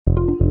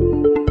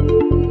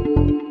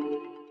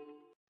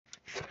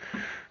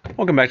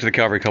Welcome back to the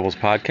Calvary Couples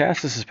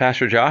Podcast. This is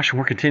Pastor Josh, and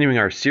we're continuing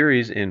our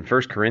series in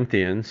 1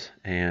 Corinthians,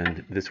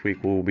 and this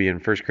week we'll be in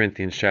 1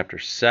 Corinthians chapter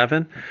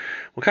 7.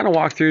 We'll kind of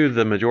walk through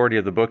the majority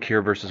of the book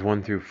here, verses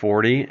 1 through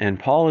 40, and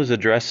Paul is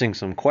addressing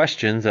some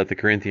questions that the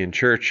Corinthian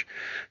church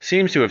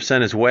seems to have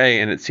sent his way,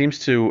 and it seems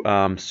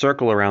to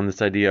circle around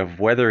this idea of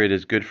whether it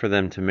is good for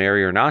them to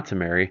marry or not to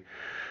marry.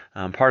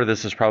 Part of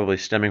this is probably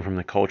stemming from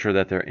the culture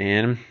that they're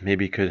in.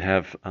 Maybe could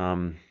have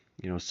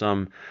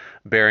some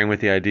bearing with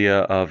the idea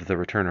of the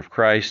return of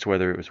Christ,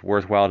 whether it was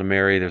worthwhile to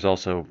marry. There's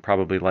also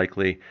probably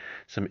likely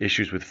some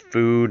issues with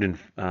food and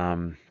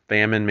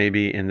famine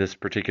maybe in this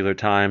particular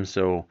time.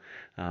 So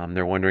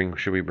they're wondering,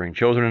 should we bring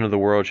children into the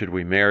world? Should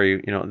we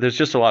marry? There's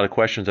just a lot of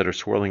questions that are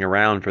swirling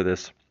around for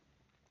this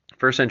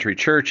first century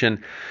church.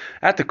 And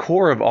at the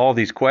core of all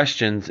these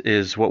questions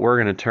is what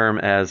we're going to term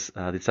as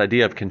this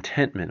idea of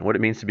contentment, what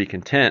it means to be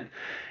content.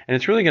 And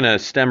it's really going to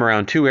stem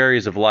around two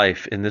areas of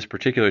life in this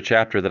particular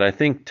chapter that I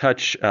think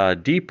touch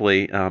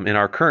deeply in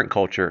our current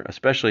culture,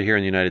 especially here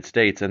in the United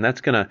States. And that's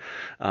going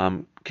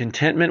to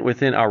contentment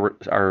within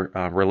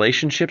our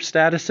relationship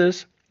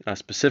statuses,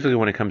 specifically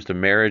when it comes to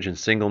marriage and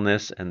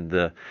singleness and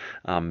the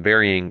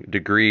varying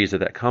degrees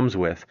that comes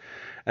with.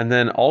 And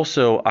then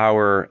also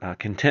our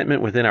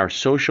contentment within our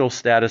social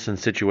status and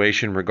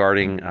situation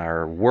regarding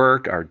our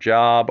work, our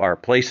job, our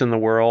place in the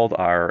world,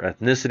 our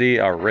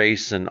ethnicity, our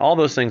race, and all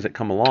those things that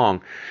come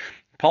along.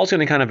 Paul's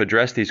going to kind of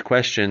address these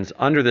questions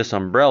under this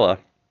umbrella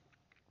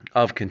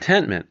of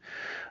contentment.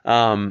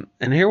 And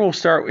here we'll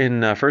start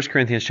in 1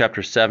 Corinthians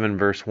chapter 7,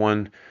 verse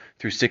 1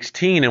 through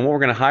 16. And what we're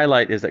going to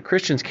highlight is that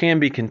Christians can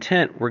be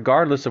content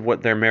regardless of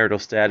what their marital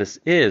status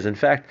is. In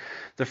fact,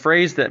 the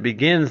phrase that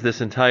begins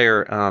this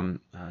entire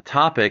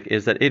topic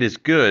is that it is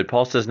good.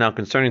 Paul says, now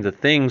concerning the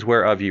things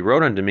whereof ye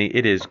wrote unto me,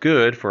 it is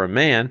good for a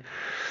man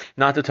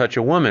not to touch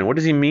a woman. What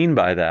does he mean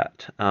by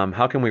that?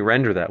 How can we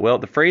render that? Well,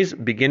 the phrase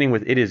beginning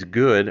with it is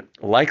good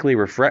likely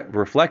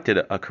reflected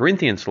a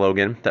Corinthian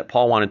slogan that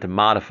Paul wanted to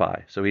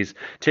modify. So he's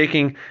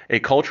taking a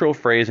cultural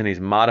phrase and he's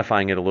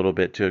modifying it a little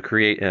bit to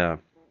create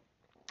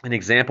an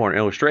example or an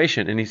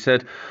illustration. And he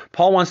said,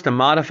 Paul wants to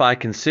modify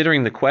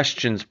considering the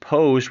questions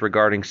posed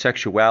regarding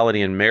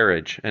sexuality and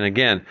marriage. And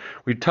again,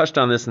 we touched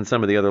on this in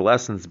some of the other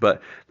lessons,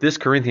 but this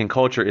Corinthian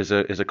culture is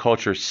a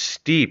culture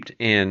steeped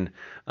in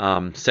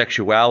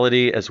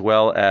sexuality as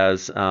well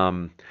as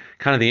kind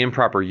of the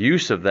improper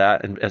use of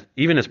that, and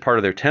even as part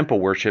of their temple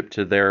worship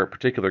to their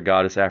particular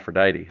goddess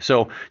Aphrodite.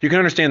 So you can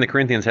understand the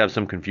Corinthians have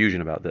some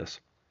confusion about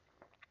this.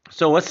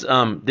 So let's dig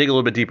a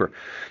little bit deeper.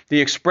 The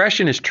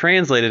expression is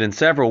translated in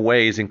several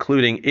ways,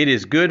 including it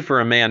is good for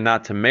a man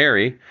not to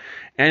marry,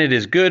 and it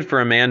is good for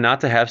a man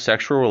not to have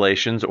sexual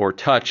relations or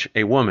touch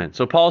a woman.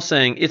 So Paul's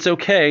saying it's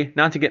okay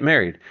not to get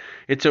married.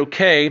 It's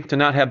okay to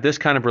not have this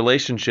kind of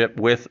relationship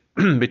with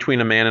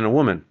between a man and a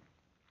woman.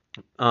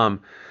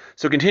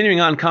 So continuing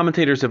on,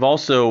 commentators have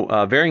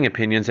also varying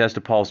opinions as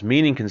to Paul's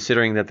meaning,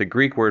 considering that the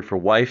Greek word for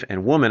wife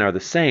and woman are the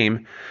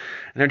same,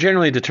 and are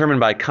generally determined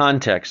by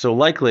context. So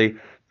likely,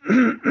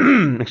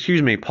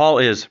 Paul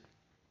is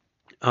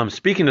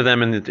speaking to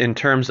them in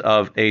terms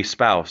of a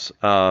spouse,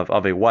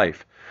 of a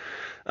wife.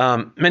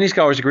 Many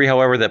scholars agree,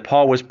 however, that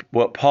Paul was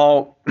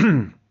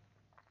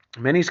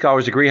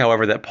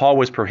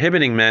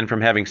prohibiting men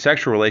from having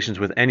sexual relations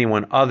with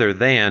anyone other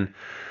than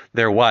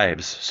their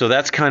wives. So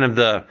that's kind of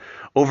the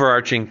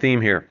overarching theme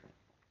here.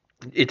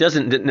 It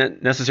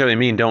doesn't necessarily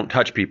mean don't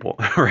touch people,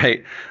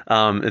 right?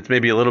 It's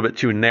maybe a little bit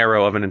too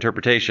narrow of an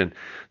interpretation.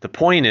 The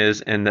point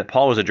is, and that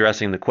Paul was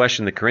addressing the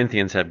question the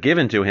Corinthians have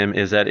given to him,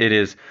 is that it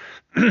is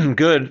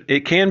good,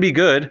 it can be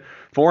good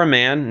for a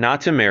man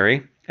not to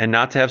marry and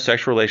not to have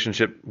sexual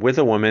relationship with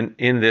a woman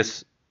in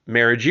this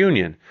marriage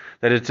union.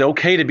 That it's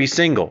okay to be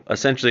single,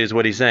 essentially is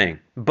what he's saying.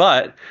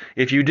 But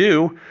if you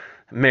do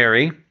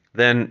marry,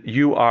 then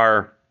you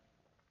are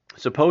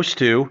supposed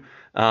to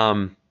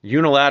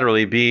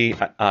unilaterally be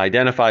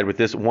identified with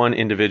this one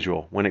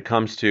individual when it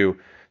comes to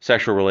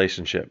sexual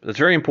relationship. That's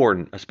very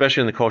important,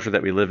 especially in the culture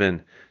that we live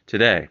in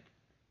today.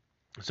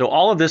 So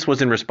all of this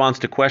was in response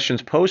to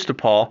questions posed to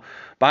Paul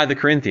by the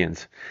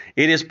Corinthians.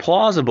 It is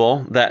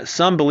plausible that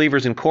some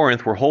believers in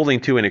Corinth were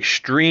holding to an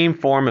extreme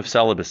form of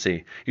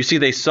celibacy. You see,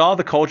 they saw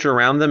the culture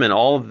around them and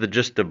all of the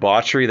just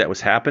debauchery that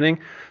was happening.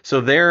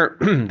 So their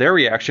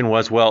reaction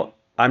was, well,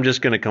 I'm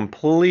just going to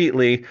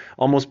completely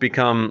almost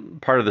become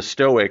part of the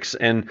Stoics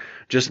and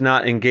just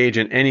not engage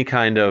in any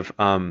kind of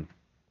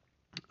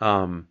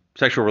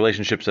sexual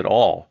relationships at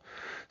all.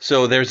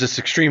 So there's this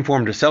extreme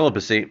form to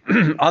celibacy.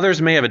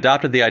 Others may have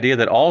adopted the idea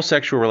that all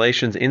sexual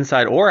relations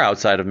inside or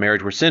outside of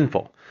marriage were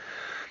sinful.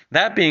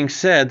 That being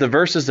said, the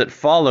verses that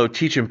follow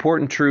teach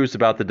important truths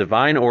about the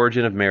divine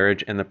origin of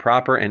marriage and the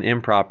proper and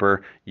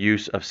improper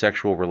use of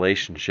sexual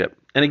relationship.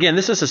 And again,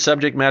 this is a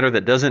subject matter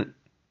that doesn't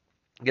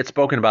get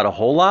spoken about a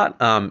whole lot,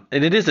 and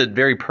it is a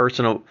very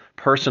personal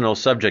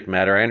subject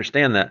matter. I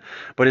understand that,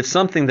 but it's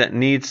something that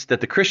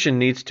the Christian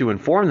needs to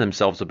inform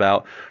themselves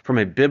about from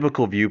a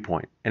biblical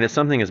viewpoint, and it's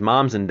something as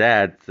moms and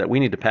dads that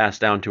we need to pass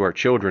down to our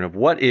children of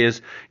what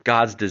is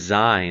God's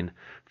design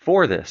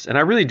for this. And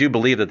I really do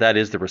believe that that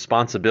is the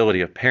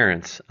responsibility of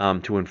parents,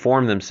 to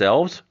inform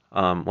themselves,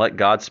 let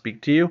God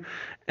speak to you,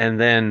 and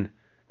then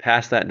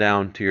pass that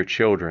down to your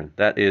children.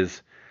 That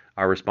is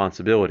our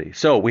responsibility.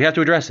 So we have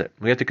to address it.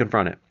 We have to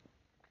confront it.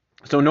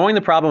 So knowing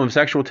the problem of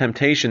sexual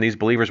temptation these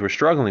believers were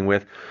struggling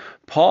with,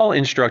 Paul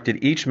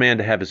instructed each man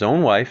to have his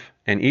own wife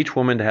and each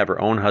woman to have her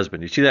own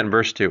husband. You see that in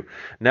verse 2.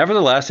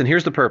 Nevertheless, and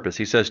here's the purpose,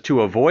 he says,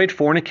 to avoid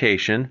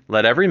fornication,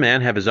 let every man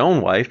have his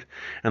own wife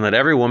and let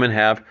every woman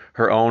have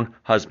her own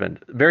husband.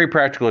 Very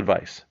practical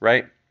advice,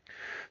 right?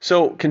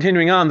 So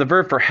continuing on, the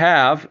verb for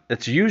have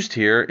that's used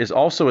here is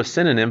also a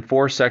synonym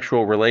for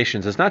sexual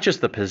relations. It's not just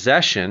the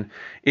possession,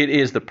 it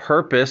is the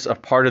purpose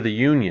of part of the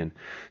union.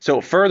 So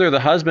further, the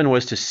husband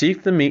was to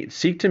seek to meet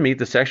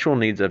the sexual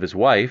needs of his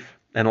wife,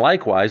 and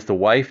likewise the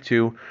wife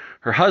to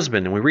her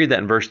husband. And we read that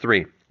in verse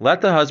 3. Let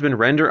the husband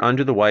render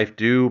unto the wife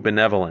due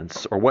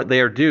benevolence, or what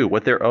they are due,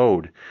 what they're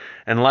owed,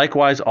 and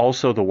likewise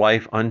also the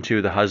wife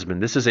unto the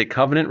husband. This is a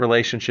covenant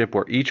relationship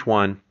where each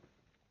one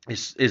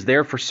is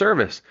there for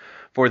service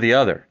for the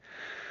other.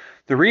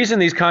 The reason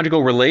these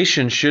conjugal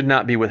relations should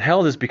not be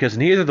withheld is because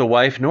neither the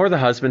wife nor the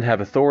husband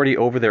have authority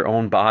over their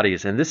own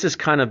bodies. And this is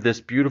kind of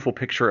this beautiful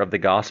picture of the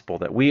gospel,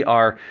 that we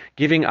are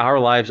giving our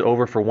lives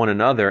over for one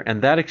another,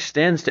 and that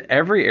extends to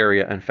every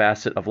area and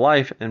facet of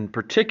life. In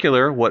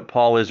particular, what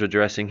Paul is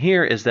addressing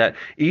here is that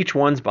each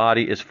one's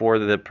body is for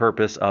the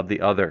purpose of the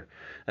other,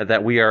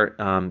 that we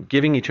are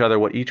giving each other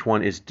what each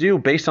one is due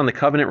based on the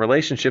covenant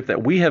relationship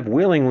that we have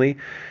willingly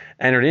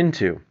entered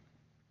into.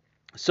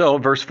 So,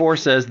 verse 4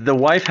 says, the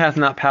wife hath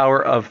not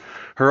power of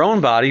her own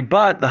body,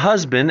 but the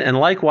husband, and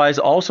likewise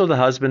also the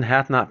husband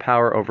hath not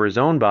power over his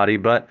own body,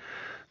 but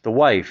the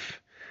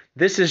wife.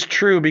 This is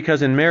true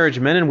because in marriage,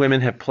 men and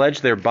women have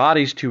pledged their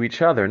bodies to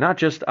each other, not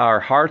just our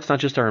hearts, not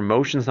just our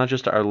emotions, not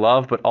just our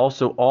love, but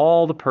also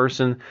all the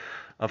person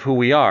of who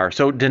we are.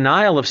 So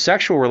denial of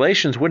sexual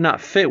relations would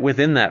not fit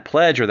within that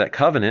pledge or that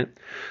covenant.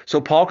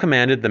 So Paul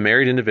commanded the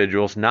married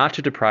individuals not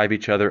to deprive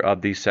each other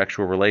of these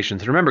sexual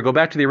relations. And remember, go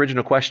back to the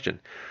original question.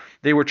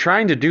 They were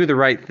trying to do the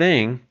right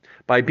thing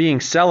by being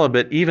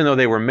celibate even though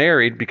they were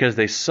married, because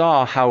they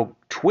saw how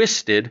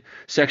twisted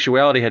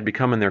sexuality had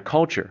become in their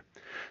culture.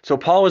 So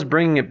Paul is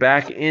bringing it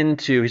back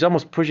into, he's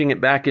almost pushing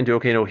it back into,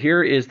 okay, no,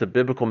 here is the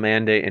biblical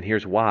mandate and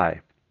here's why.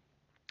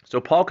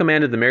 So Paul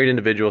commanded the married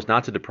individuals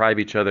not to deprive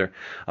each other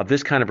of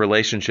this kind of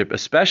relationship,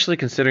 especially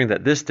considering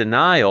that this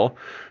denial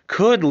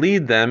could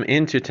lead them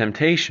into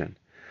temptation.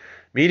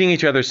 Meeting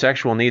each other's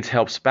sexual needs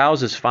helps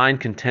spouses find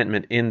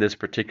contentment in this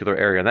particular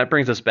area. And that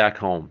brings us back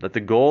home, that the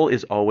goal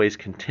is always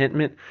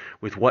contentment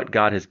with what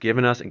God has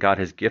given us and God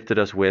has gifted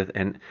us with.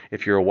 And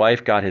if you're a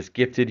wife, God has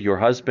gifted your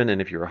husband.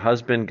 And if you're a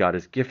husband, God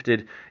has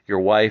gifted your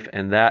wife.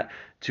 And that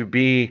to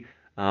be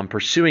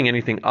pursuing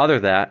anything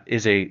other than that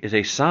is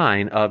a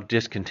sign of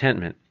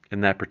discontentment in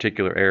that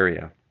particular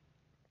area.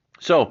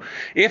 So,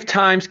 if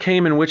times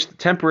came in which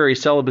temporary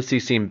celibacy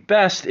seemed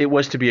best, it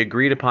was to be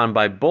agreed upon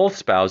by both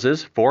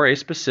spouses for a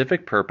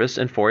specific purpose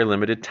and for a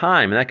limited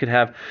time. And that could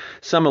have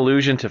some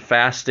allusion to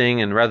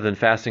fasting, and rather than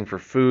fasting for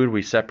food,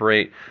 we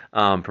separate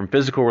from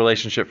physical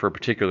relationship for a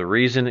particular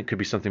reason. It could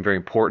be something very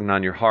important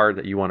on your heart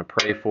that you want to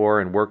pray for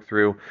and work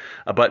through.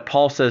 But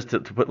Paul says to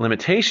put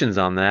limitations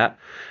on that.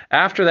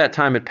 After that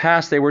time had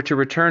passed, they were to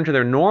return to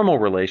their normal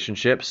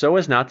relationship so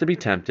as not to be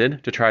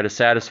tempted to try to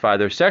satisfy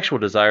their sexual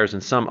desires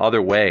in some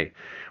other way.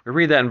 We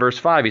read that in verse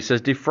 5. He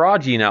says,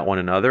 defraud ye not one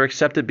another,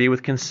 except it be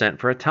with consent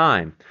for a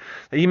time,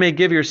 that ye may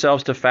give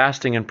yourselves to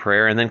fasting and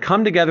prayer, and then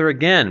come together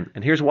again.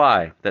 And here's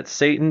why, that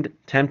Satan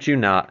tempt you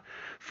not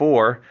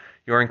for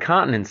your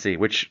incontinency,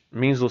 which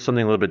means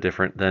something a little bit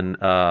different than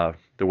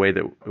the way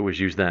that it was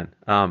used then.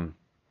 But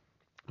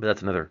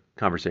that's another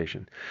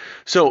conversation.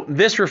 So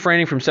this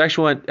refraining from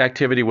sexual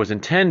activity was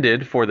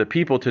intended for the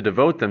people to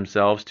devote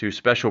themselves to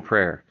special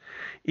prayer.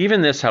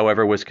 Even this,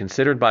 however, was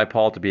considered by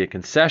Paul to be a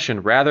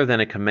concession rather than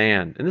a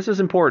command. And this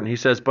is important. He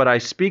says, but I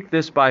speak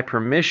this by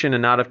permission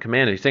and not of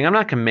command. He's saying, I'm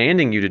not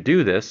commanding you to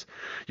do this.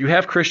 You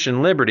have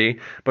Christian liberty.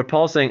 But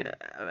Paul's saying,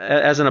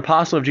 as an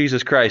apostle of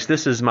Jesus Christ,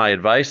 this is my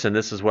advice and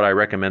this is what I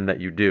recommend that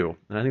you do.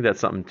 And I think that's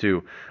something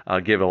to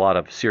give a lot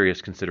of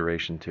serious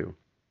consideration to.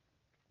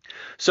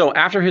 So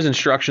after his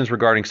instructions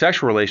regarding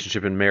sexual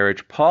relationship in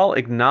marriage, Paul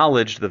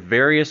acknowledged the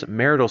various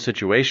marital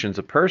situations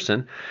a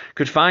person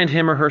could find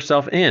him or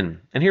herself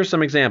in. And here's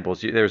some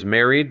examples. There's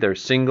married,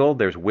 there's single,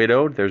 there's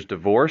widowed, there's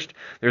divorced.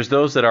 There's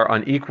those that are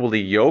unequally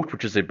yoked,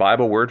 which is a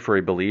Bible word for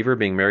a believer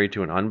being married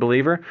to an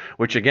unbeliever,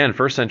 which again,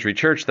 first century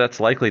church, that's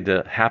likely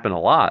to happen a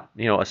lot.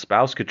 You know, a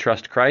spouse could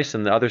trust Christ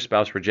and the other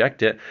spouse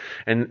reject it,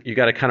 and you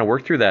got to kind of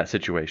work through that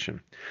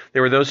situation.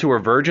 There were those who were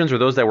virgins or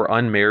those that were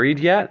unmarried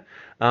yet.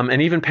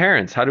 And even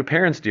parents. How do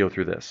parents deal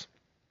through this?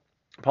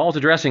 Paul's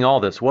addressing all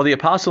this. Well, the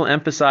apostle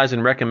emphasized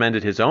and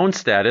recommended his own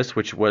status,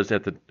 which was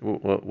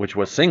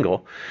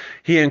single.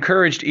 He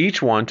encouraged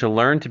each one to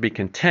learn to be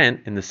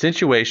content in the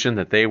situation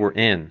that they were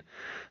in.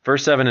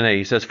 Verse 7 and 8,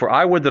 he says, for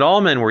I would that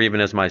all men were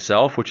even as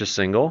myself, which is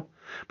single.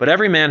 But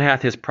every man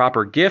hath his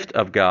proper gift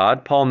of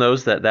God. Paul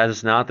knows that that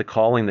is not the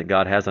calling that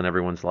God has on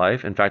everyone's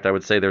life. In fact, I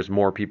would say there's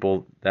more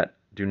people that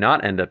do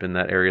not end up in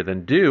that area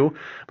than do,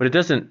 but it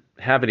doesn't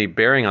have any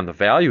bearing on the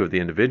value of the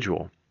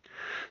individual.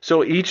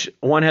 So each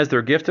one has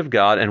their gift of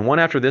God, and one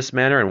after this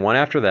manner and one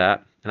after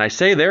that. And I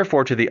say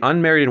therefore to the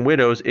unmarried and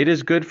widows, it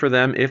is good for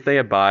them if they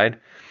abide,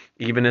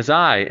 even as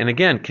I. And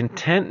again,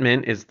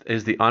 contentment is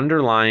the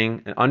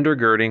underlying,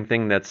 undergirding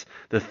thing that's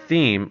the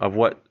theme of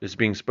what is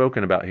being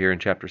spoken about here in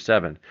chapter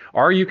 7.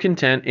 Are you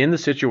content in the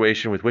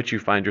situation with which you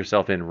find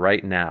yourself in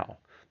right now?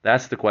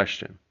 That's the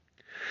question.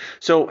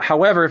 So,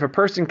 however, if a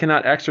person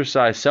cannot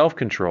exercise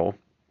self-control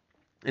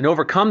and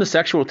overcome the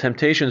sexual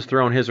temptations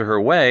thrown his or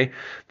her way,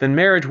 then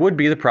marriage would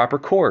be the proper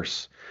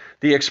course.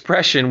 The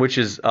expression, which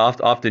is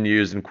often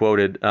used and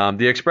quoted,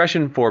 the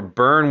expression for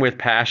burn with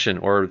passion,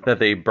 or that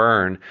they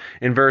burn,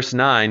 in verse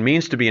 9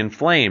 means to be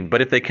inflamed.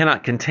 But if they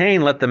cannot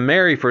contain, let them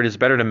marry, for it is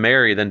better to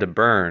marry than to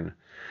burn.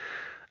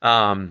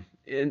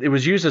 It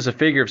was used as a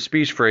figure of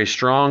speech for a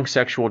strong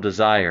sexual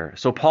desire.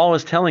 So Paul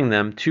is telling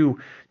them to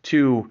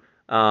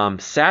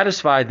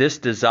satisfy this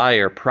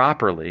desire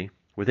properly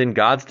within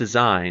God's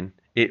design.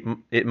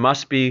 It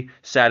must be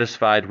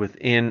satisfied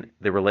within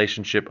the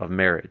relationship of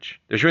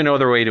marriage. There's really no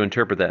other way to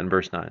interpret that in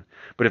verse 9.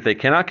 But if they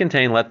cannot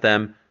contain, let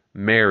them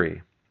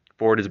marry.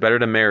 For it is better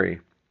to marry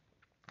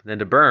than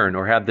to burn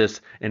or have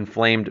this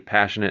inflamed,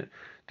 passionate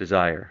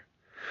desire.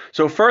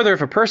 So further,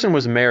 if a person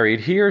was married,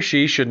 he or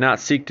she should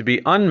not seek to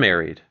be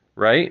unmarried,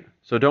 right?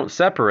 So don't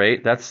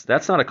separate. That's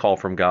not a call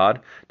from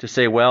God to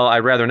say, well,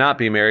 I'd rather not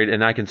be married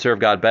and I can serve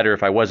God better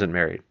if I wasn't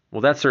married.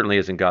 Well, that certainly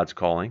isn't God's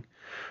calling.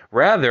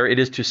 Rather, it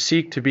is to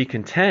seek to be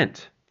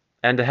content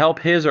and to help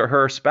his or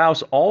her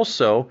spouse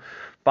also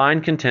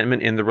find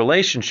contentment in the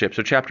relationship.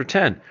 So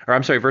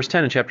verse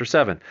 10 in chapter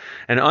 7.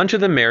 And unto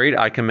the married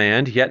I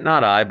command, yet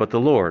not I, but the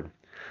Lord.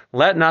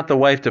 Let not the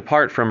wife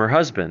depart from her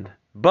husband,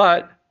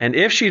 and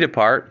if she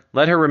depart,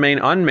 let her remain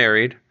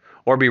unmarried,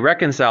 or be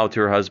reconciled to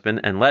her husband,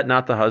 and let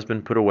not the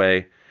husband put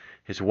away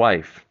his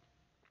wife.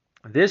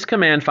 This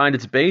command finds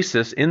its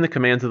basis in the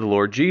commands of the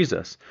Lord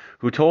Jesus,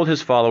 who told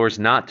his followers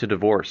not to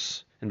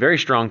divorce. In very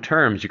strong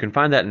terms, you can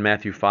find that in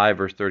Matthew 5,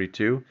 verse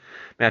 32,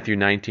 Matthew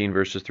 19,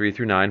 verses 3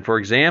 through 9, for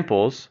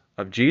examples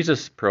of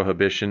Jesus'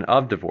 prohibition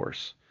of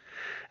divorce.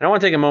 And I want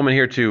to take a moment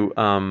here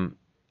to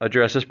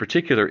address this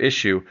particular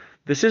issue.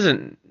 This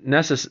isn't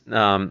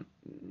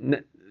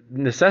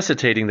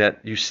necessitating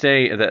that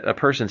a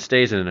person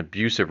stays in an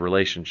abusive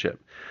relationship.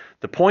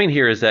 The point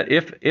here is that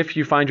if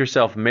you find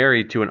yourself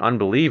married to an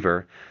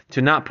unbeliever,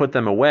 to not put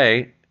them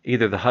away,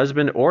 either the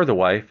husband or the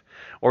wife,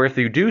 or if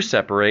you do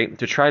separate,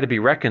 to try to be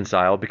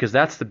reconciled, because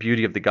that's the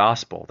beauty of the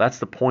gospel. That's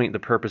the point, the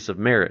purpose of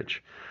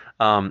marriage.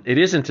 It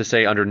isn't to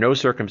say under no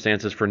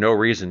circumstances, for no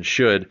reason,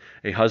 should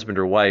a husband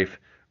or wife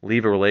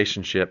leave a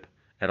relationship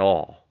at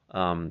all.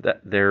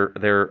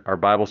 There are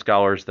Bible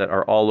scholars that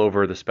are all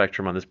over the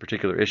spectrum on this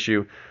particular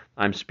issue.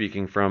 I'm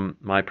speaking from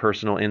my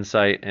personal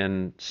insight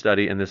and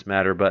study in this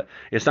matter, but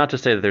it's not to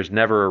say that there's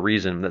never a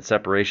reason that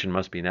separation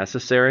must be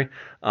necessary,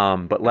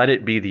 but let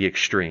it be the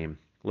extreme.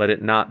 Let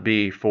it not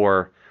be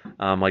for,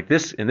 like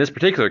this, in this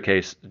particular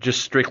case,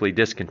 just strictly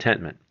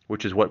discontentment,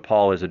 which is what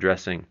Paul is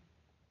addressing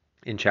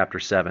in chapter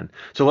 7.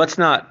 So let's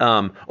not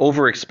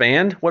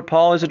overexpand what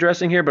Paul is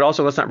addressing here, but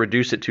also let's not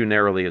reduce it too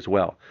narrowly as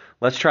well.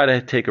 Let's try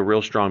to take a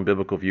real strong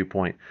biblical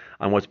viewpoint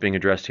on what's being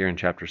addressed here in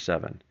chapter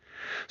 7.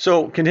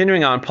 So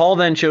continuing on, Paul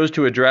then chose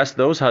to address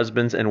those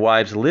husbands and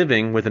wives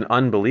living with an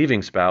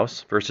unbelieving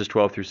spouse, verses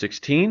 12 through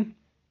 16.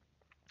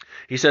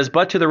 He says,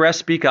 But to the rest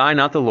speak I,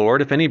 not the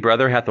Lord. If any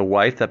brother hath a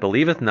wife that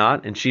believeth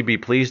not, and she be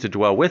pleased to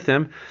dwell with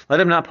him,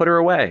 let him not put her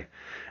away.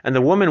 And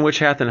the woman which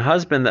hath an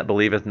husband that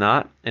believeth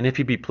not, and if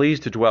he be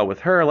pleased to dwell with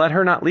her, let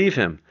her not leave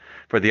him.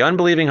 For the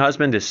unbelieving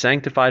husband is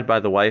sanctified by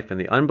the wife, and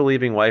the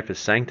unbelieving wife is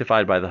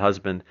sanctified by the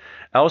husband.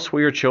 Else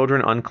were your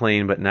children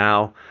unclean, but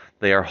now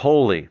they are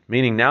holy.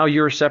 Meaning now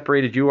you are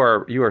separated, you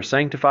are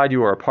sanctified,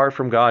 you are apart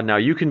from God. Now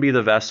you can be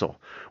the vessel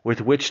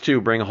with which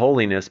to bring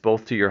holiness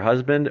both to your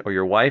husband or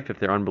your wife if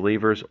they're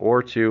unbelievers,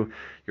 or to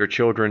your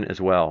children as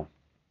well.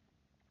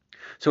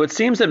 So it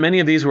seems that many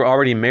of these were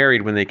already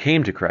married when they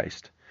came to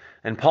Christ.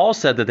 And Paul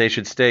said that they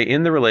should stay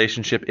in the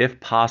relationship if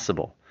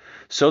possible,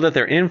 so that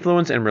their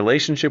influence and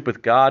relationship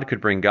with God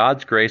could bring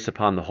God's grace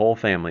upon the whole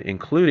family,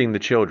 including the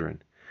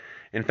children.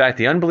 In fact,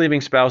 the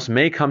unbelieving spouse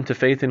may come to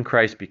faith in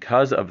Christ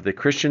because of the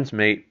Christian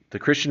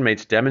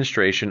mate's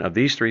demonstration of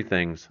these three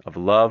things, of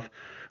love,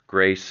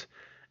 grace,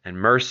 and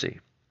mercy.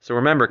 So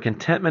remember,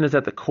 contentment is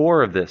at the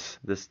core of this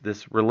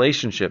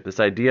relationship, this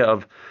idea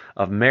of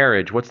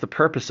marriage. What's the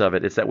purpose of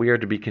it? It's that we are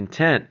to be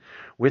content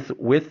with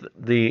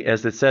the,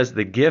 as it says,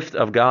 the gift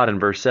of God in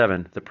verse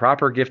 7, the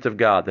proper gift of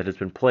God that has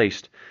been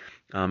placed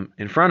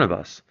in front of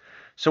us.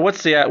 So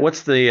what's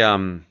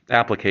the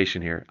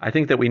application here? I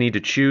think that we need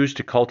to choose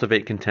to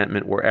cultivate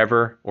contentment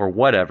wherever or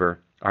whatever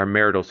our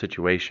marital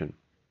situation.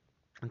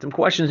 And some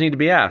questions need to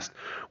be asked.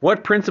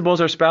 What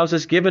principles are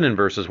spouses given in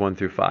verses 1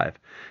 through 5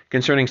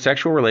 concerning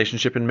sexual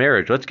relationship and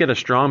marriage? Let's get a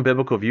strong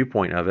biblical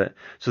viewpoint of it,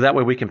 so that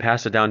way we can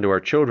pass it down to our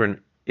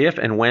children if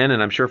and when,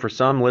 and I'm sure for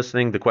some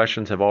listening, the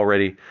questions have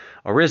already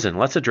arisen.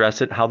 Let's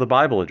address it how the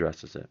Bible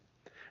addresses it.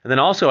 And then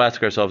also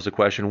ask ourselves the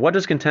question, what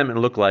does contentment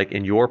look like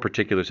in your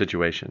particular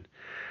situation?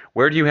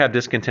 Where do you have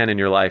discontent in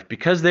your life?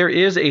 Because there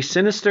is a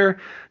sinister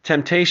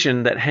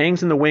temptation that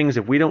hangs in the wings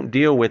if we don't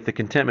deal with the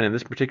contentment in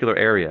this particular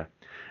area.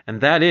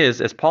 And that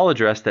is, as Paul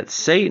addressed, that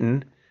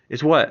Satan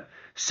is what?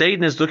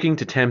 Satan is looking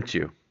to tempt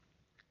you.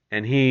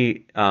 And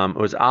he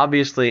was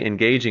obviously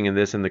engaging in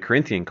this in the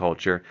Corinthian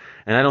culture.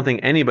 And I don't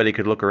think anybody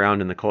could look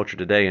around in the culture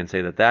today and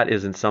say that that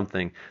isn't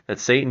something that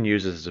Satan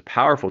uses as a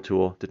powerful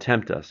tool to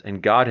tempt us.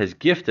 And God has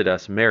gifted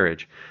us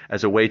marriage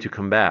as a way to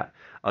combat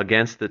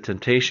against the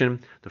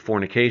temptation, the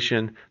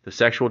fornication, the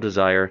sexual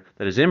desire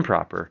that is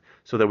improper,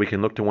 so that we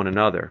can look to one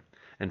another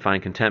and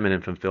find contentment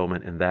and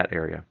fulfillment in that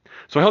area.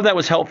 So I hope that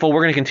was helpful.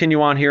 We're going to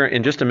continue on here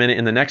in just a minute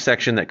in the next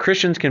section, that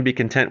Christians can be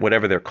content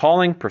whatever their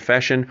calling,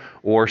 profession,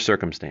 or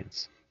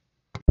circumstance.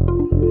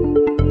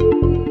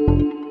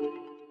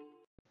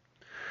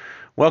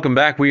 Welcome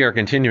back. We are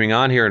continuing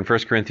on here in 1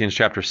 Corinthians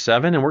chapter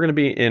 7, and we're going to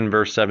be in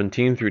verse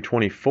 17 through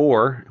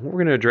 24. What we're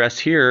going to address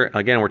here,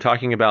 again, we're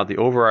talking about the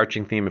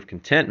overarching theme of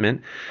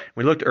contentment.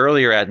 We looked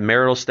earlier at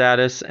marital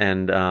status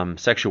and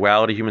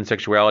sexuality, human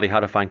sexuality,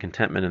 how to find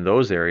contentment in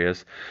those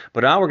areas.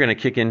 But now we're going to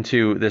kick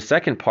into the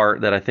second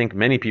part that I think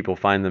many people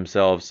find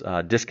themselves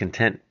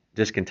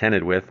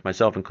discontented with,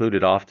 myself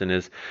included often,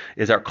 is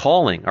our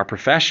calling, our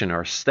profession,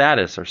 our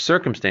status, our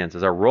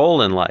circumstances, our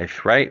role in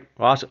life, right?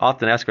 We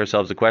often ask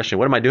ourselves the question,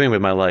 what am I doing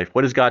with my life?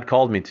 What has God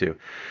called me to?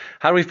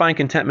 How do we find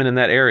contentment in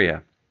that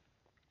area?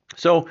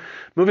 So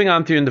moving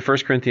on through into 1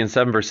 Corinthians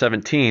 7, verse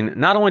 17,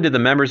 not only did the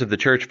members of the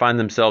church find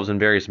themselves in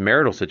various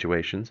marital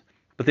situations,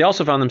 but they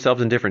also found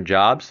themselves in different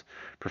jobs,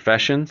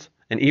 professions,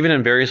 and even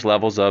in various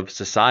levels of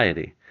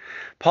society.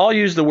 Paul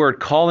used the word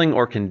calling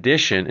or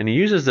condition, and he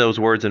uses those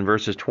words in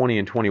verses 20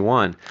 and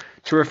 21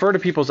 to refer to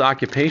people's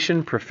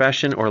occupation,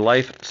 profession, or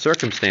life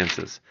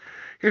circumstances.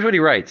 Here's what he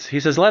writes. He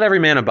says, "Let every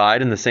man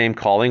abide in the same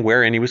calling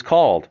wherein he was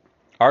called.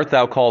 Art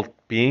thou called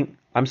being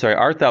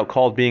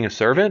a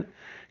servant?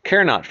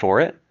 Care not for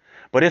it.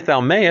 But if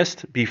thou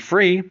mayest be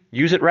free,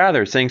 use it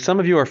rather, saying, some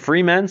of you are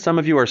free men, some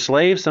of you are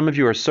slaves, some of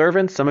you are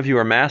servants, some of you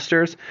are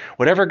masters.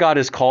 Whatever God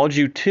has called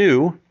you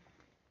to,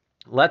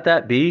 let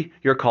that be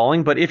your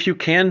calling. But if you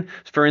can,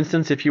 for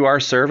instance, if you are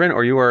a servant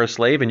or you are a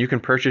slave and you can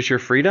purchase your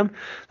freedom,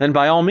 then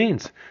by all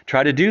means,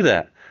 try to do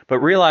that. But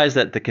realize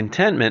that the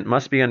contentment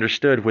must be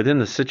understood within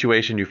the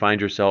situation you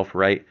find yourself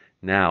right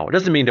now. It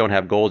doesn't mean don't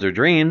have goals or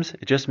dreams.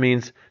 It just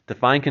means to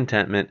find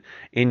contentment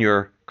in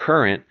your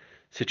current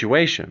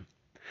situation."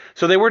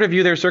 So they were to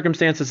view their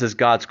circumstances as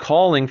God's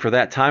calling for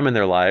that time in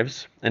their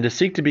lives and to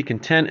seek to be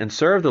content and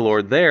serve the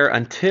Lord there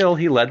until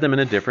He led them in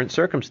a different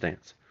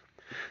circumstance.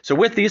 So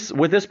with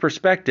this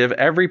perspective,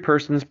 every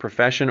person's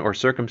profession or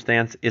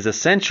circumstance is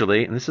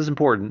essentially, and this is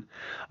important,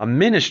 a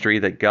ministry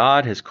that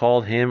God has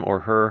called him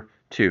or her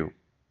to.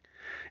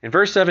 In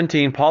verse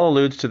 17, Paul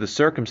alludes to the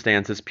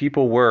circumstances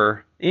people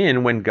were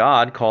in when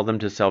God called them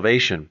to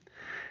salvation.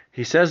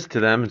 He says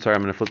to them, I'm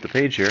going to flip the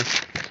page here.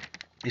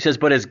 He says,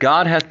 "But as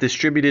God hath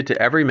distributed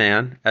to every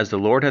man, as the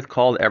Lord hath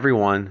called every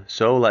one,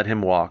 so let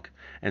him walk.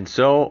 And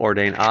so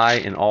ordain I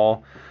in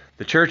all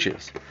the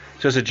churches."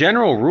 So as a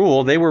general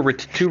rule, they were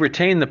to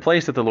retain the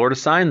place that the Lord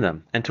assigned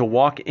them and to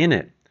walk in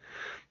it.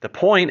 The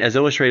point, as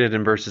illustrated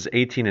in verses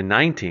 18 and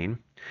 19,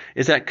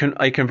 is that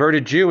a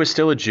converted Jew is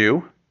still a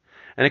Jew,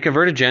 and a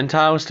converted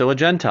Gentile is still a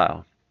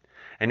Gentile.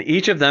 And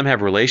each of them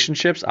have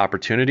relationships,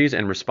 opportunities,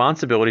 and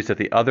responsibilities that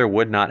the other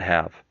would not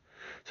have.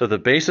 So the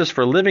basis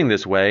for living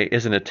this way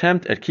is an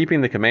attempt at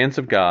keeping the commands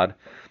of God,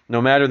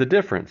 no matter the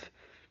difference.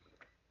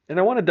 And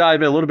I want to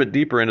dive in a little bit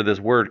deeper into this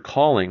word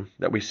calling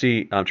that we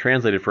see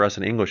translated for us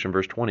in English in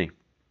verse 20,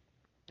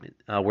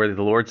 where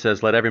the Lord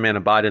says, "Let every man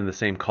abide in the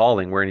same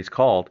calling wherein he's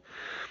called."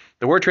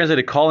 The word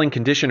translated calling,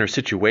 condition, or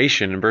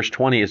situation in verse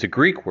 20 is a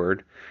Greek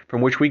word from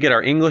which we get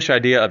our English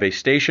idea of a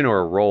station or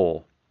a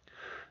role.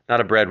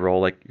 Not a bread roll,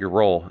 like your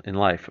role in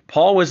life.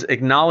 Paul was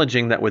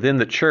acknowledging that within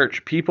the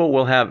church, people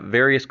will have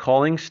various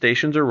callings,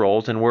 stations, or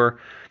roles, and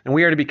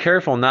we are to be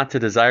careful not to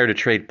desire to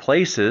trade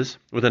places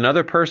with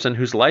another person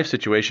whose life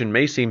situation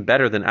may seem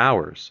better than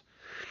ours.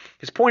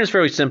 His point is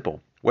fairly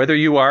simple. Whether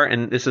you are,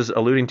 and this is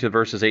alluding to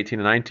verses 18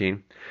 and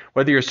 19,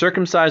 whether you're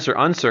circumcised or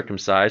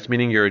uncircumcised,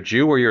 meaning you're a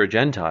Jew or you're a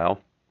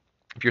Gentile,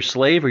 if you're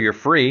slave or you're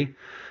free,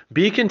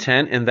 be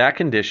content in that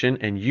condition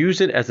and use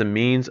it as a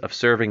means of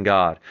serving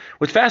God.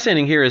 What's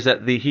fascinating here is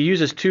that he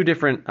uses two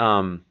different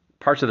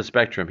parts of the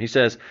spectrum. He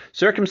says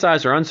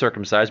circumcised or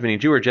uncircumcised, meaning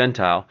Jew or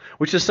Gentile,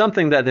 which is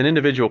something that an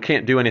individual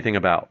can't do anything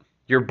about.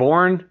 You're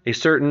born a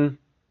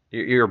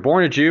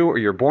Jew or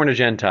you're born a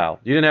Gentile.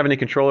 You didn't have any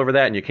control over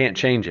that and you can't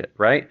change it,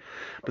 right?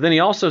 But then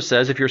he also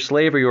says if you're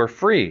slave or you're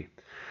free.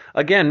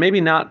 Again,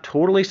 maybe not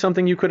totally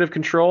something you could have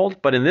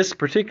controlled, but in this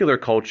particular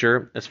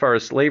culture, as far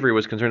as slavery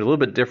was concerned, a little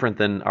bit different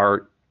than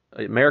our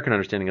American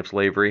understanding of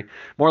slavery,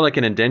 more like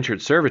an indentured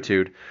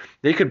servitude.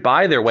 They could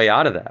buy their way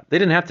out of that. They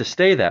didn't have to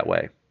stay that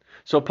way.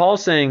 So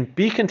Paul's saying,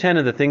 be content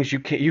in the things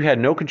you had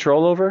no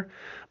control over,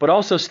 but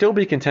also still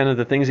be content in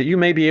the things that you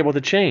may be able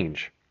to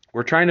change.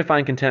 We're trying to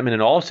find contentment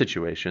in all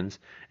situations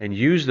and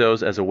use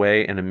those as a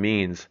way and a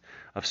means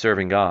of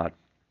serving God.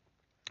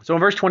 So in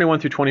verse 21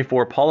 through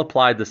 24, Paul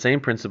applied the same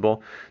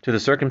principle to the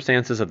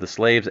circumstances of the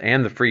slaves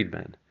and the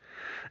freedmen.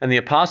 And the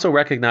apostle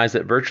recognized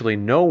that virtually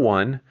no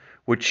one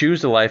would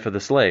choose the life of the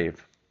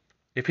slave.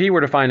 If he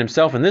were to find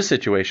himself in this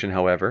situation,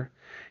 however,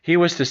 he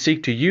was to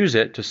seek to use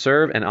it to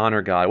serve and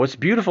honor God. What's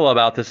beautiful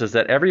about this is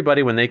that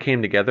everybody, when they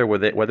came together,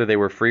 whether they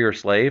were free or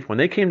slave, when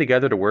they came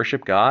together to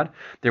worship God,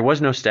 there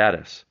was no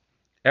status.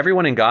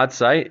 Everyone in God's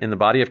sight, in the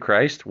body of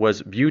Christ,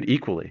 was viewed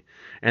equally.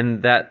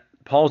 And that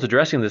Paul's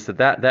addressing this,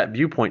 that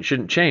viewpoint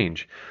shouldn't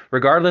change.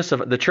 Regardless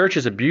of, the church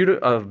is a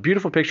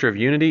beautiful picture of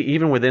unity,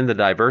 even within the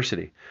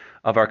diversity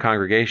of our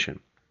congregation.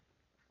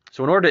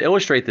 So in order to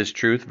illustrate this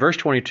truth, verse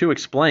 22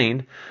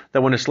 explained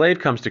that when a slave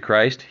comes to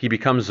Christ, he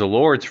becomes the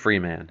Lord's free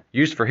man,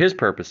 used for his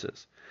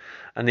purposes.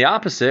 And the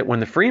opposite, when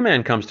the free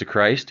man comes to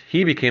Christ,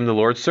 he became the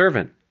Lord's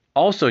servant,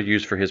 also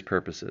used for his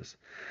purposes.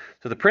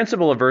 So the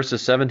principle of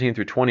verses 17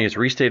 through 20 is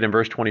restated in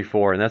verse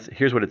 24, and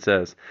here's what it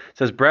says. It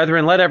says,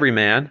 "Brethren, let every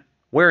man,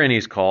 wherein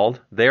he's called,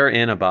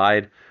 therein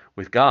abide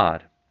with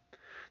God."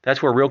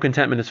 That's where real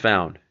contentment is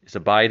found, is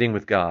abiding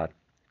with God.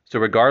 So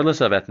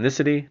regardless of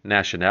ethnicity,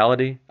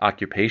 nationality,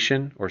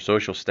 occupation, or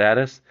social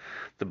status,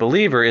 the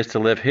believer is to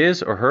live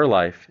his or her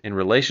life in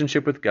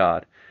relationship with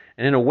God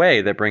and in a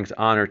way that brings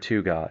honor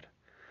to God.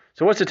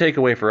 So what's the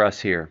takeaway for us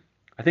here?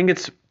 I think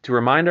it's to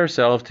remind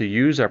ourselves to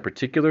use our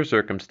particular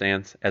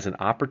circumstance as an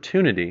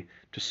opportunity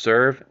to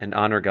serve and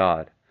honor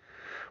God.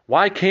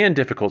 Why can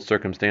difficult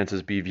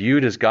circumstances be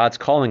viewed as God's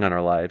calling on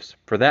our lives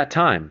for that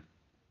time?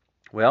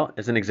 Well,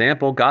 as an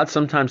example, God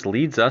sometimes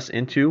leads us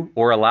into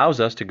or allows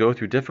us to go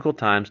through difficult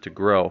times to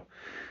grow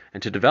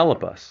and to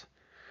develop us.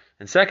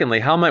 And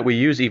secondly, how might we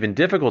use even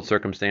difficult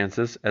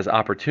circumstances as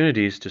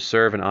opportunities to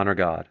serve and honor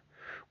God?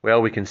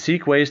 Well, we can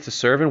seek ways to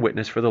serve and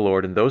witness for the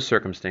Lord in those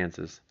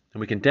circumstances,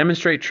 and we can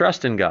demonstrate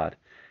trust in God,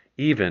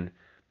 even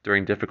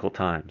during difficult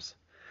times.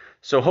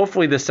 So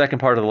hopefully this second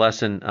part of the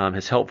lesson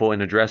is helpful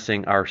in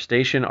addressing our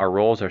station, our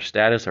roles, our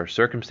status, our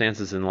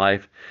circumstances in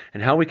life,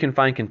 and how we can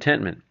find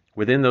contentment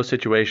within those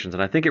situations.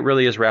 And I think it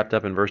really is wrapped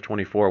up in verse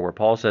 24, where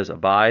Paul says,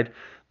 "Abide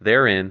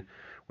therein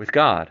with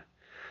God."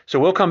 So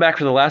we'll come back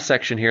to the last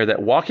section here,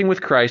 that walking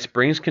with Christ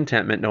brings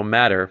contentment no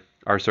matter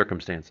our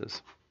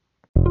circumstances.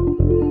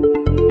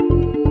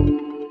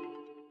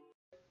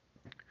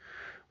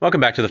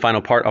 Welcome back to the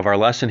final part of our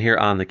lesson here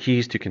on the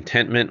keys to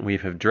contentment.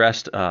 We've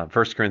addressed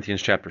 1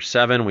 Corinthians chapter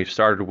 7. We've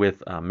started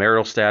with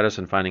marital status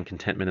and finding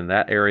contentment in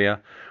that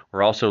area.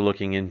 We're also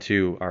looking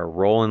into our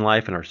role in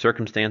life and our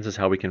circumstances,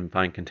 how we can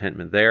find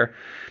contentment there.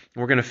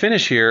 We're going to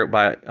finish here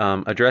by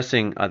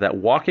addressing that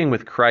walking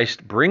with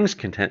Christ brings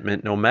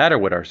contentment no matter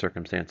what our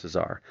circumstances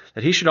are,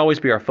 that he should always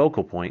be our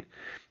focal point.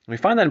 And we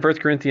find that in 1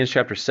 Corinthians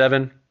chapter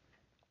 7,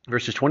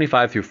 verses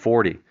 25 through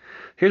 40.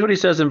 Here's what he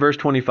says in verse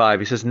 25.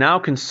 He says, "Now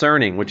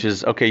concerning," which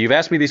is, okay, you've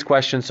asked me these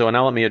questions, so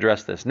now let me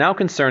address this. "Now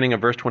concerning,"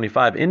 of verse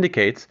 25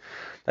 indicates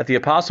that the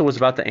apostle was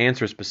about to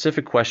answer a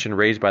specific question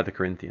raised by the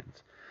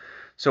Corinthians.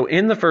 So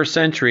in the first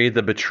century,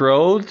 the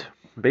betrothed,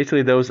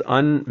 basically those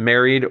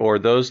unmarried or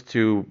those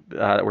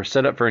that were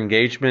set up for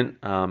engagement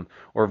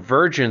or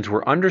virgins,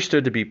 were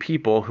understood to be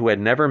people who had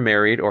never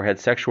married or had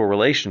sexual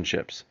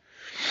relationships.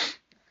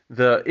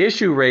 The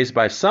issue raised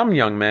by some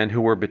young men who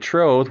were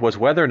betrothed was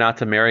whether or not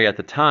to marry at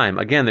the time.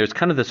 Again, there's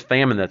kind of this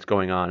famine that's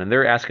going on, and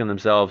they're asking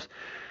themselves,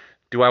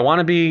 do I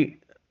want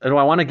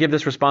to give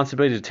this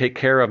responsibility to take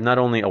care of not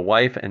only a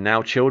wife and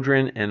now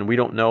children, and we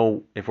don't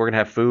know if we're going to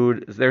have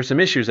food? There's some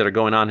issues that are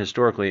going on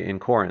historically in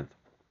Corinth.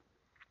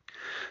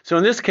 So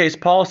in this case,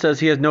 Paul says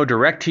he has no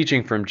direct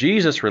teaching from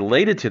Jesus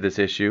related to this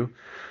issue,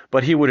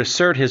 but he would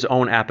assert his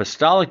own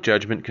apostolic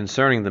judgment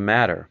concerning the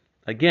matter.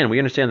 Again, we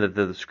understand that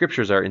the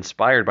scriptures are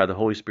inspired by the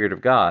Holy Spirit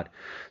of God.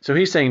 So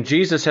he's saying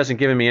Jesus hasn't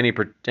given me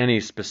any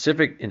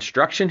specific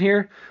instruction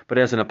here, but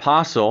as an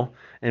apostle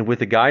and with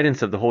the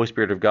guidance of the Holy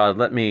Spirit of God,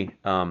 let me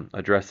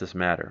address this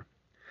matter.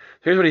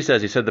 Here's what he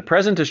says. He said, "The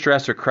present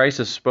distress or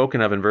crisis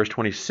spoken of in verse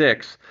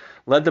 26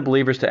 led the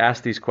believers to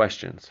ask these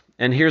questions."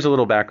 And here's a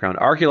little background.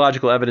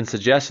 Archaeological evidence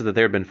suggested that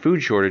there had been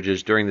food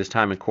shortages during this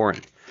time in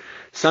Corinth.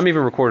 Some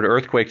even recorded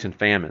earthquakes and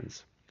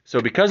famines. So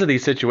because of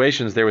these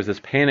situations, there was this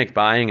panic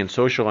buying and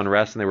social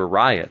unrest, and there were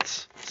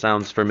riots.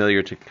 Sounds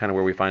familiar to kind of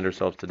where we find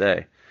ourselves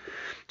today.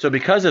 So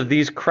because of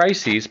these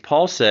crises,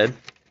 Paul said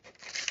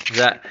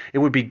that it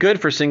would be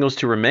good for singles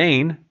to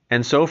remain,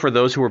 and so for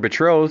those who were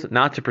betrothed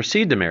not to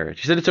proceed to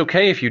marriage. He said it's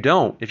okay if you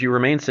don't. If you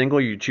remain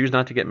single, you choose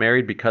not to get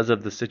married because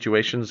of the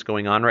situations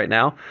going on right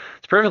now,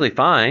 it's perfectly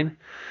fine.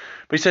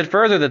 But he said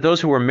further that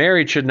those who were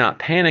married should not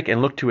panic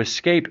and look to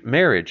escape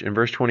marriage in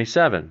verse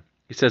 27.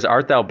 He says,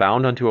 "Art thou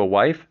bound unto a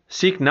wife?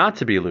 Seek not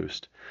to be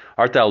loosed.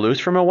 Art thou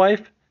loosed from a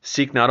wife?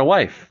 Seek not a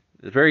wife."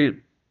 Very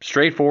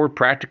straightforward,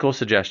 practical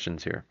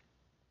suggestions here.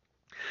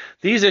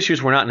 These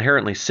issues were not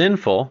inherently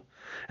sinful.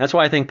 That's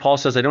why I think Paul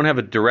says I don't have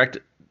a direct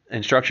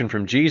instruction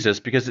from Jesus,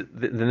 because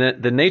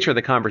the nature of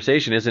the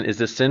conversation isn't, is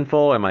this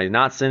sinful? Am I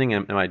not sinning?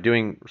 Am I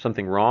doing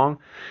something wrong?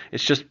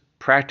 It's just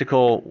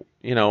practical,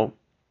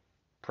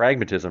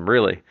 pragmatism,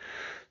 really.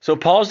 So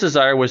Paul's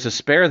desire was to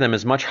spare them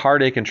as much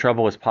heartache and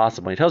trouble as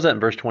possible. He tells that in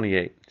verse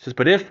 28. He says,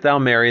 "But if thou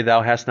marry,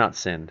 thou hast not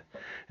sinned.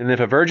 And if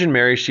a virgin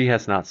marries, she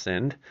has not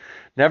sinned.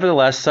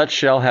 Nevertheless, such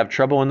shall have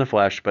trouble in the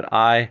flesh, but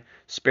I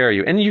spare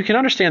you. And you can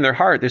understand their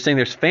heart. They're saying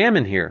there's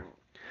famine here.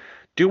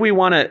 Do we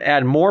want to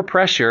add more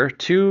pressure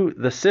to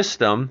the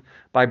system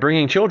by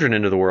bringing children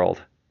into the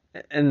world?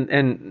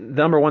 And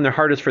number one, their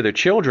heart is for their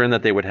children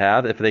that they would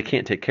have if they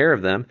can't take care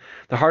of them.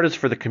 The heart is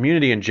for the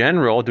community in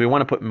general. Do we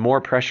want to put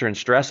more pressure and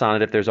stress on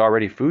it if there's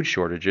already food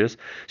shortages?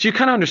 So you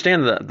kind of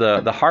understand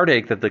the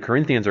heartache that the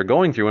Corinthians are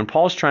going through, and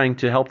Paul's trying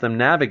to help them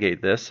navigate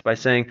this by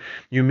saying,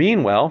 you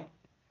mean well,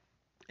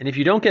 and if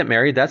you don't get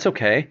married, that's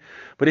okay.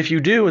 But if you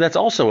do, that's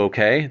also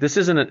okay. This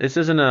isn't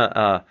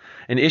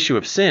an issue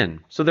of sin.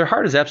 So their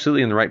heart is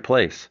absolutely in the right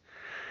place.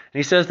 And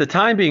he says, the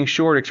time being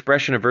short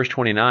expression of verse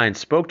 29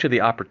 spoke to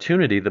the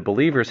opportunity the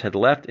believers had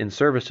left in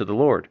service to the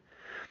Lord.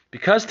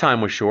 Because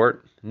time was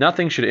short,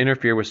 nothing should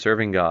interfere with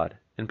serving God.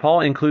 And Paul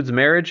includes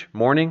marriage,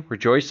 mourning,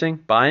 rejoicing,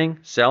 buying,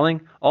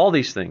 selling, all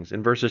these things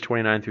in verses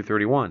 29 through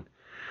 31.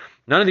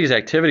 None of these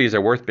activities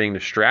are worth being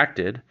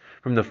distracted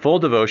from the full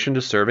devotion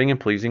to serving and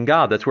pleasing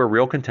God. That's where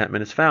real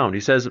contentment is found.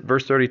 He says,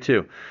 verse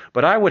 32,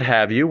 but I would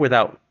have you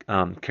without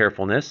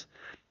carefulness.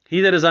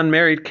 He that is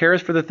unmarried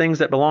cares for the things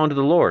that belong to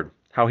the Lord,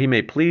 how he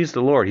may please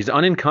the Lord. He's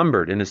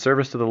unencumbered in his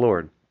service to the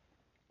Lord.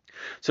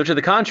 So to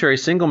the contrary,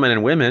 single men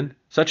and women,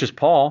 such as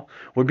Paul,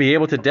 would be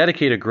able to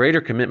dedicate a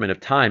greater commitment of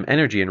time,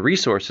 energy, and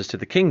resources to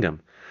the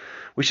kingdom.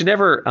 We should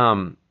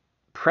never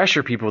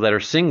pressure people that are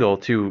single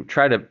to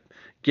try to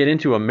get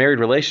into a married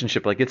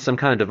relationship like it's some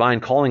kind of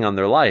divine calling on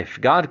their life.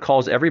 God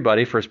calls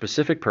everybody for a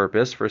specific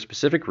purpose, for a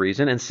specific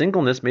reason, and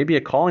singleness may be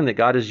a calling that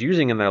God is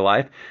using in their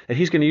life that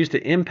he's going to use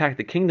to impact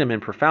the kingdom in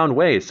profound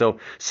ways. So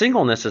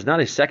singleness is not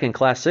a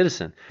second-class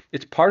citizen.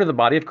 It's part of the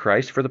body of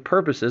Christ for the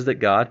purposes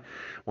that God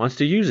wants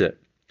to use it.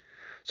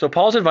 So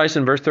Paul's advice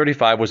in verse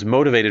 35 was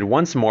motivated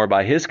once more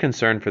by his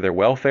concern for their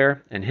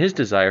welfare and his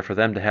desire for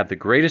them to have the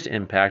greatest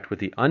impact with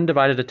the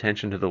undivided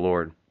attention to the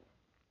Lord.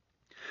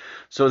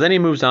 So then he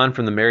moves on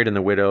from the married and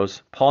the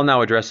widows. Paul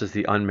now addresses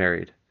the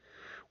unmarried.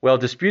 Well,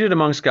 disputed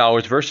among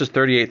scholars, verses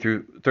 36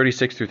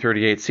 through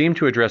 38 seem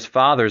to address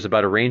fathers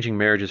about arranging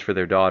marriages for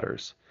their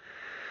daughters.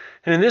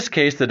 And in this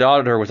case, the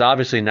daughter was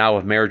obviously now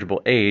of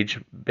marriageable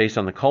age based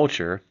on the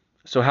culture.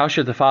 So how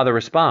should the father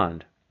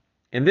respond?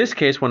 In this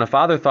case, when a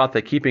father thought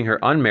that keeping her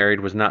unmarried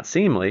was not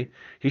seemly,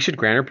 he should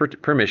grant her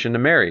permission to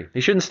marry.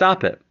 He shouldn't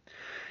stop it.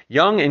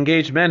 Young,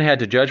 engaged men had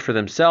to judge for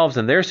themselves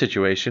and their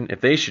situation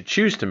if they should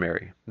choose to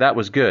marry. That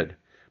was good.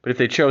 But if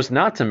they chose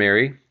not to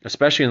marry,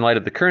 especially in light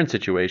of the current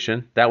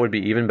situation, that would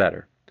be even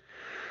better.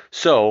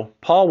 So,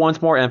 Paul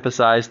once more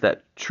emphasized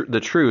that the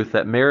truth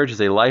that marriage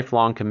is a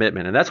lifelong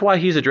commitment. And that's why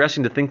he's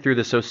addressing to think through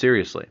this so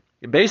seriously.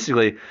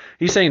 Basically,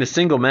 he's saying to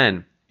single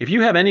men, if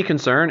you have any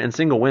concern, and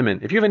single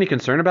women, if you have any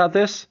concern about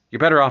this, you're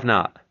better off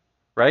not,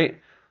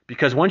 right?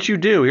 Because once you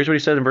do, here's what he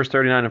says in verse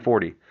 39 and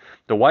 40.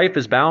 The wife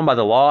is bound by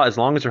the law as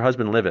long as her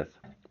husband liveth.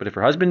 But if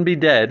her husband be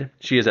dead,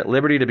 she is at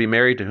liberty to be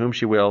married to whom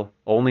she will,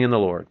 only in the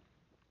Lord.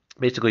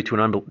 Basically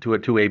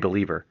to a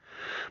believer.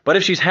 But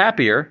if she's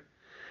happier,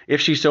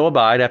 if she so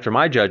abide after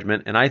my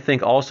judgment, and I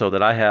think also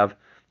that I have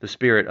the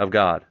Spirit of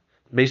God.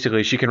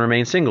 Basically, she can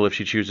remain single if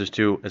she chooses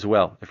to as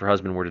well, if her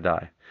husband were to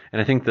die.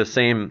 And I think the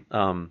same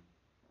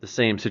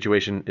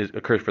situation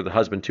occurs for the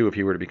husband too if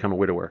he were to become a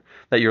widower.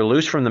 That you're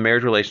loose from the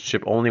marriage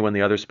relationship only when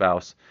the other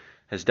spouse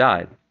has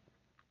died.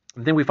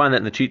 And then we find that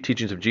in the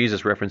teachings of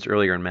Jesus referenced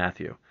earlier in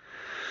Matthew.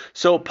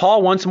 So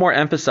Paul once more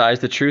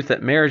emphasized the truth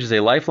that marriage is a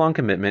lifelong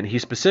commitment. He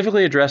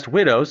specifically addressed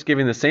widows,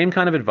 giving the same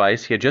kind of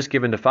advice he had just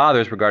given to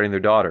fathers regarding their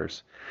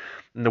daughters.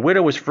 And the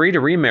widow was free to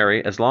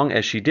remarry as long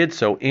as she did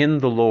so in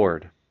the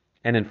Lord,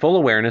 and in full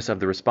awareness of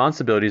the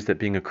responsibilities that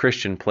being a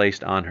Christian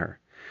placed on her.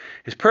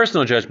 His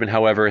personal judgment,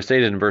 however, as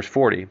stated in verse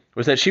 40,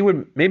 was that she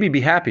would maybe be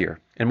happier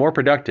and more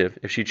productive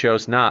if she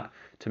chose not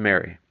to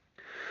marry.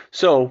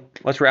 So,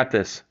 let's wrap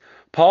this.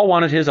 Paul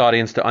wanted his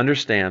audience to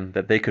understand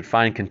that they could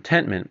find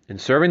contentment in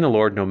serving the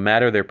Lord no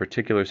matter their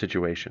particular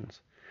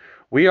situations.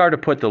 We are to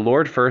put the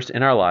Lord first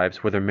in our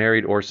lives, whether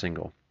married or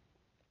single.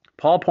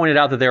 Paul pointed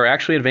out that there are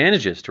actually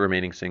advantages to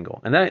remaining single,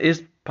 and that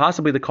is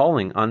possibly the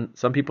calling on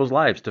some people's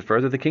lives to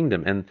further the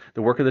kingdom and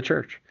the work of the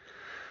church.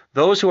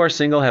 Those who are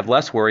single have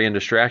less worry and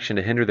distraction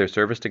to hinder their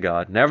service to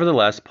God.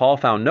 Nevertheless, Paul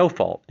found no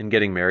fault in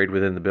getting married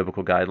within the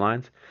biblical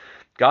guidelines.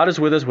 God is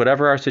with us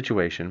whatever our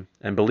situation,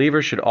 and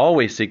believers should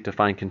always seek to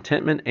find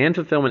contentment and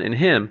fulfillment in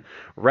Him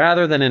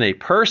rather than in a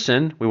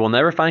person. We will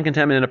never find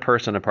contentment in a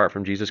person apart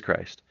from Jesus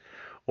Christ,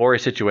 or a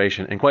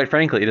situation. And quite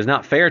frankly, it is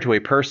not fair to a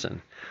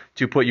person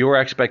to put your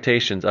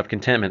expectations of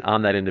contentment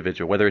on that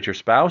individual, whether it's your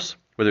spouse,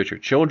 whether it's your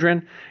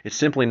children. It's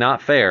simply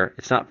not fair.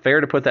 It's not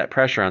fair to put that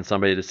pressure on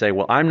somebody to say,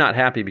 well, I'm not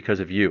happy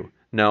because of you.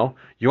 No,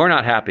 you're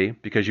not happy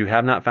because you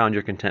have not found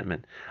your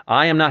contentment.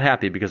 I am not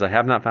happy because I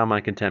have not found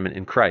my contentment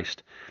in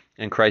Christ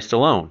and Christ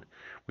alone.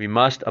 We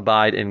must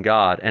abide in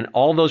God, and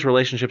all those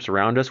relationships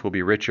around us will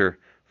be richer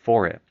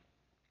for it.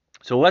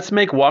 So let's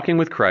make walking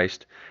with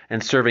Christ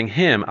and serving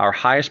Him our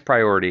highest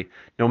priority,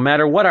 no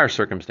matter what our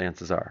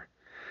circumstances are.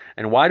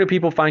 And why do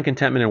people find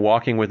contentment in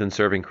walking with and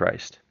serving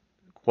Christ?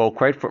 Well,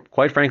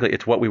 quite frankly,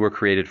 it's what we were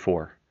created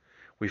for.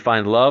 We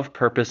find love,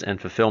 purpose,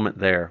 and fulfillment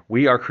there.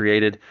 We are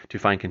created to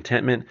find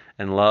contentment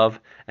and love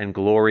and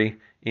glory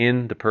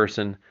in the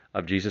person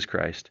of Jesus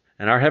Christ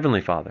and our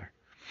Heavenly Father.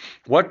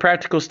 What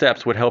practical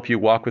steps would help you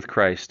walk with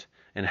Christ,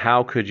 and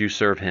how could you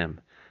serve Him?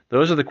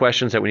 Those are the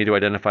questions that we need to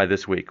identify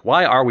this week.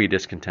 Why are we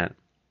discontent?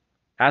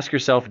 Ask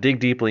yourself, dig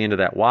deeply into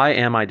that. Why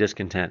am I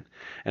discontent?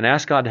 And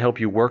ask God to help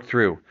you work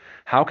through,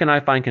 how can I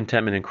find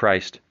contentment in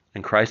Christ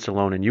and Christ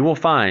alone? And you will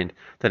find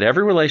that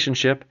every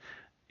relationship,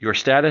 your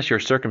status, your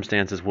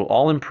circumstances will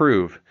all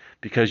improve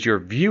because your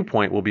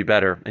viewpoint will be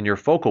better and your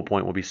focal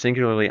point will be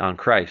singularly on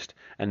Christ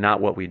and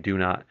not what we do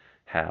not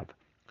have.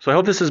 So I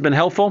hope this has been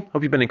helpful.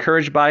 Hope you've been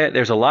encouraged by it.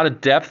 There's a lot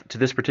of depth to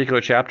this particular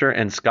chapter,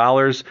 and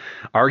scholars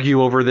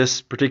argue over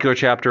this particular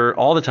chapter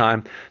all the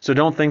time. So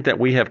don't think that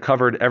we have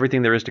covered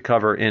everything there is to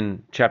cover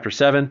in chapter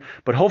 7,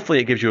 but hopefully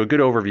it gives you a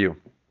good overview.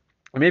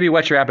 And maybe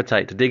whet your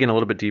appetite to dig in a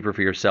little bit deeper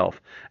for yourself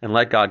and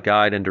let God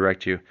guide and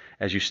direct you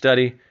as you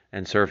study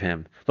and serve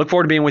Him. Look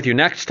forward to being with you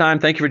next time.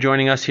 Thank you for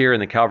joining us here in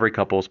the Calvary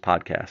Couples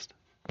Podcast.